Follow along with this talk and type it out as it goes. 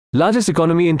Largest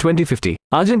economy in 2050.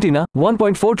 Argentina,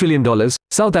 $1.4 trillion.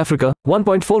 South Africa,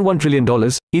 $1.41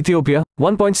 trillion. Ethiopia,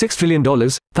 $1.6 trillion.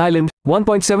 Thailand,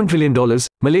 $1.7 trillion.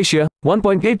 Malaysia,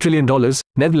 $1.8 trillion.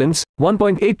 Netherlands,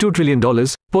 $1.82 trillion.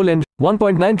 Poland,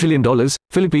 $1.9 trillion.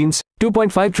 Philippines,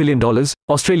 $2.5 trillion.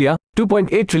 Australia,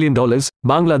 $2.8 trillion.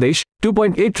 Bangladesh,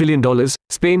 $2.8 trillion.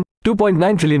 Spain,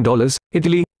 $2.9 trillion.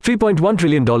 Italy, $3.1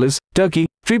 trillion. Turkey,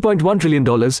 $3.1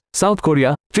 trillion. South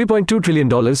Korea, $3.2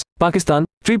 trillion. Pakistan,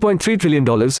 $3.3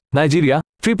 trillion. Nigeria,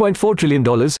 $3.4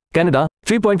 trillion. Canada,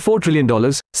 $3.4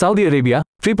 trillion. Saudi Arabia,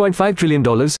 $3.5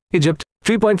 trillion. Egypt,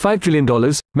 $3.5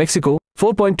 trillion. Mexico,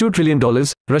 $4.2 trillion.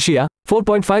 Russia,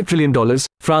 $4.5 trillion.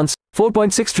 France,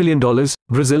 $4.6 trillion.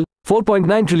 Brazil,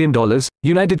 $4.9 trillion.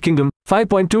 United Kingdom,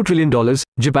 $5.2 trillion.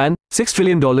 Japan, $6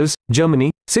 trillion.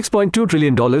 Germany, $6.2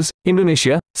 trillion.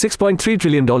 Indonesia, $6.3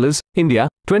 trillion. India,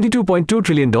 $22.2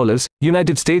 trillion.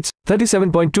 United States,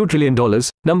 $37.2 trillion.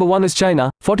 Number 1 is China,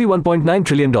 $41.9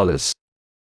 trillion.